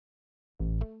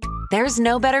There's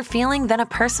no better feeling than a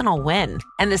personal win,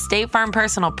 and the State Farm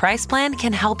Personal Price Plan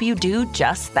can help you do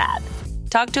just that.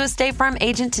 Talk to a State Farm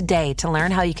agent today to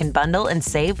learn how you can bundle and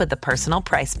save with the Personal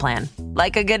Price Plan.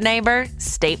 Like a good neighbor,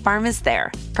 State Farm is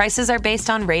there. Prices are based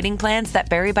on rating plans that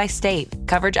vary by state.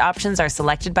 Coverage options are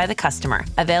selected by the customer.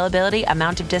 Availability,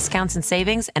 amount of discounts and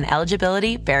savings, and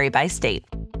eligibility vary by state.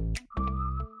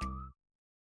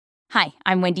 Hi,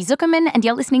 I'm Wendy Zuckerman, and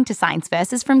you're listening to Science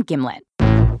Versus from Gimlet.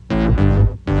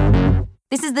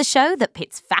 This is the show that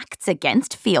pits facts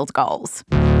against field goals.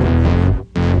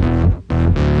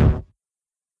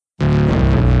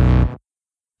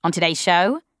 On today's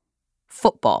show,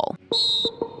 football.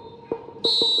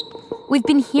 We've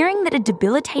been hearing that a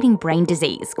debilitating brain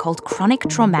disease called chronic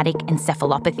traumatic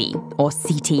encephalopathy, or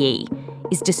CTE,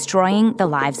 is destroying the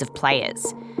lives of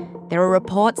players. There are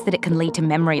reports that it can lead to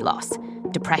memory loss,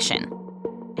 depression,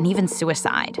 and even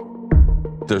suicide.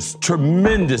 There's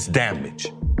tremendous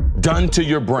damage done to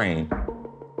your brain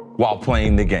while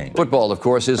playing the game. Football, of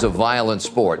course, is a violent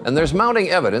sport, and there's mounting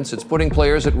evidence it's putting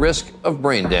players at risk of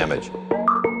brain damage.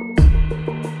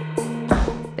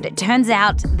 But it turns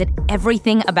out that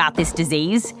everything about this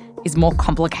disease is more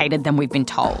complicated than we've been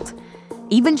told.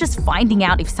 Even just finding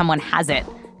out if someone has it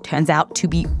turns out to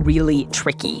be really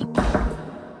tricky.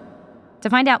 To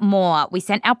find out more, we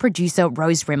sent our producer,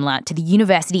 Rose Rimler, to the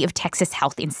University of Texas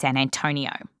Health in San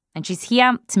Antonio. And she's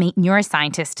here to meet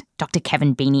neuroscientist Dr.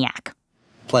 Kevin Bieniak.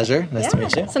 Pleasure. Nice to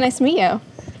meet you. So nice to meet you.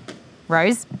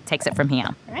 Rose takes it from here.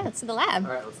 All right, let's do the lab.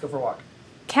 All right, let's go for a walk.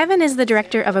 Kevin is the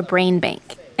director of a brain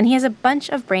bank, and he has a bunch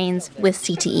of brains with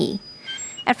CTE.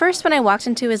 At first, when I walked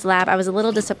into his lab, I was a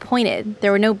little disappointed.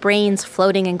 There were no brains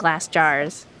floating in glass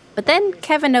jars. But then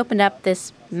Kevin opened up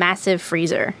this massive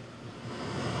freezer.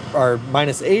 Our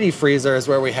minus 80 freezer is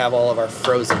where we have all of our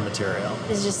frozen material.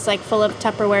 It's just like full of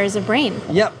Tupperwares of brain.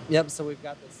 Yep, so we've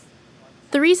got this.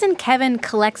 The reason Kevin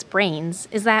collects brains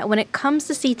is that when it comes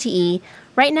to CTE,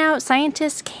 right now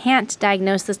scientists can't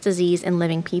diagnose this disease in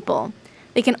living people.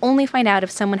 They can only find out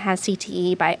if someone has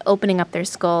CTE by opening up their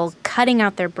skull, cutting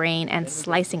out their brain, and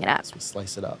slicing it up. So we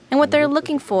slice it up. And what they're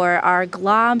looking for are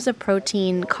globs of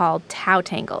protein called tau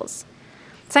tangles.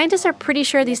 Scientists are pretty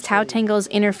sure these tau tangles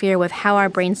interfere with how our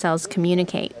brain cells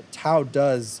communicate. Tau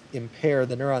does impair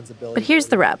the neuron's ability. But here's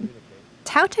the rub.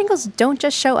 Tau tangles don't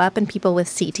just show up in people with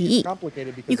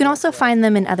CTE. You can also find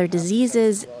them in other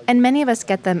diseases, and many of us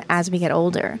get them as we get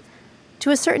older.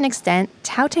 To a certain extent,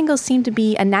 tau tangles seem to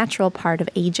be a natural part of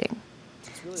aging.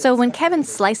 So when Kevin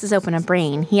slices open a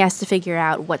brain, he has to figure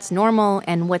out what's normal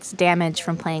and what's damaged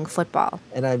from playing football.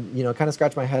 And I, kind of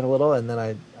scratched my head a little, and then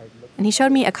I And he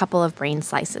showed me a couple of brain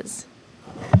slices.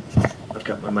 I've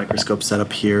got my microscope set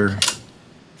up here.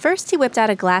 First, he whipped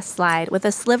out a glass slide with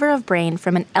a sliver of brain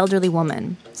from an elderly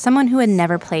woman, someone who had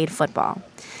never played football.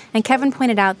 And Kevin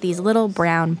pointed out these little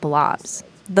brown blobs.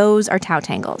 Those are tau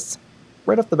tangles.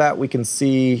 Right off the bat, we can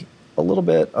see a little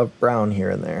bit of brown here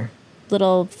and there.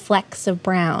 Little flecks of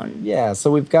brown. Yeah,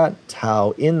 so we've got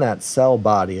tau in that cell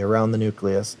body around the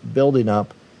nucleus, building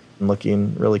up and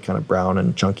looking really kind of brown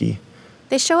and chunky.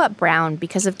 They show up brown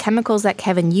because of chemicals that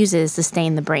Kevin uses to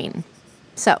stain the brain.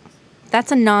 So, that's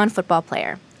a non-football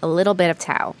player, a little bit of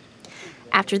tau.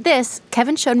 After this,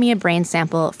 Kevin showed me a brain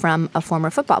sample from a former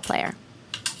football player.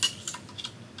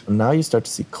 And now you start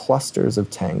to see clusters of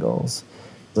tangles.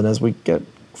 And as we get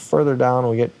further down,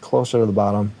 we get closer to the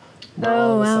bottom,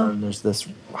 all of a sudden there's this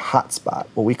hot spot,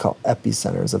 what we call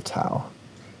epicenters of tau.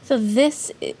 So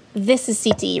this is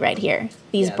CTE right here,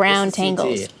 these brown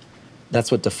tangles. CTE. That's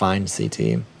what defined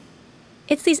CTE.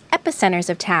 It's these epicenters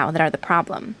of tau that are the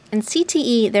problem. In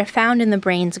CTE, they're found in the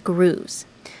brain's grooves.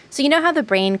 So you know how the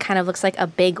brain kind of looks like a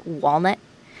big walnut?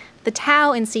 The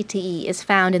tau in CTE is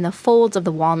found in the folds of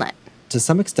the walnut. To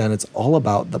some extent, it's all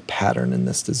about the pattern in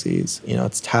this disease.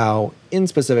 It's tau in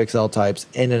specific cell types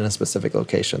and in a specific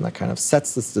location that kind of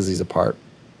sets this disease apart.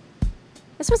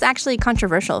 This was actually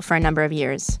controversial for a number of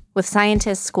years, with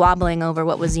scientists squabbling over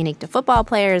what was unique to football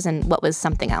players and what was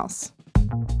something else.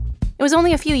 It was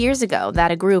only a few years ago that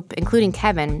a group, including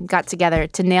Kevin, got together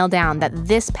to nail down that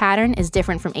this pattern is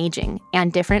different from aging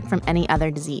and different from any other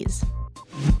disease.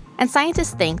 And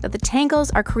scientists think that the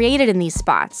tangles are created in these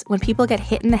spots when people get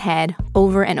hit in the head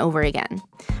over and over again.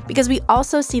 Because we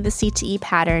also see the CTE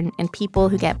pattern in people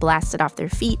who get blasted off their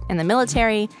feet in the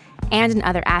military and in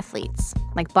other athletes,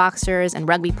 like boxers and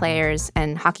rugby players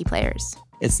and hockey players.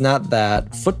 It's not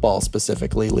that football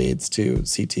specifically leads to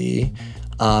CTE.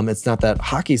 It's not that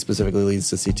hockey specifically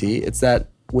leads to CTE. It's that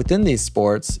within these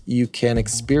sports, you can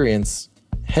experience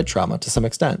head trauma to some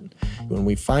extent. When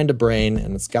we find a brain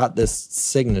and it's got this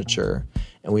signature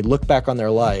and we look back on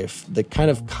their life, the kind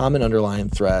of common underlying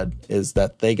thread is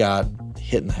that they got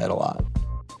hit in the head a lot.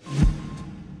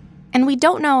 And we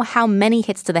don't know how many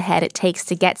hits to the head it takes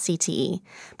to get CTE,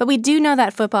 but we do know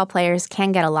that football players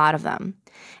can get a lot of them.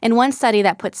 In one study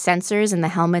that put sensors in the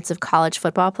helmets of college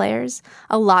football players,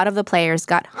 a lot of the players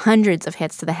got hundreds of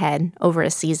hits to the head over a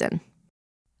season.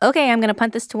 Okay, I'm going to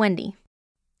punt this to Wendy.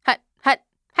 Hut,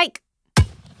 hike.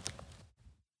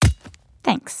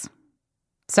 Thanks.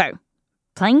 So,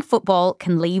 playing football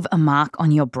can leave a mark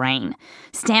on your brain,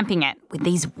 stamping it with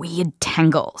these weird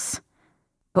tangles.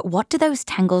 But what do those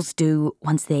tangles do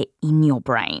once they're in your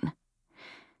brain?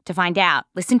 To find out,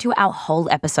 listen to our whole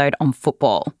episode on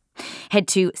football. Head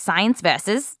to Science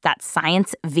Versus, that's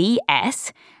Science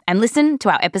VS, and listen to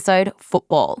our episode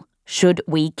Football, Should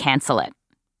We Cancel It?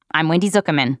 I'm Wendy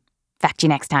Zuckerman. Fact you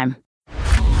next time.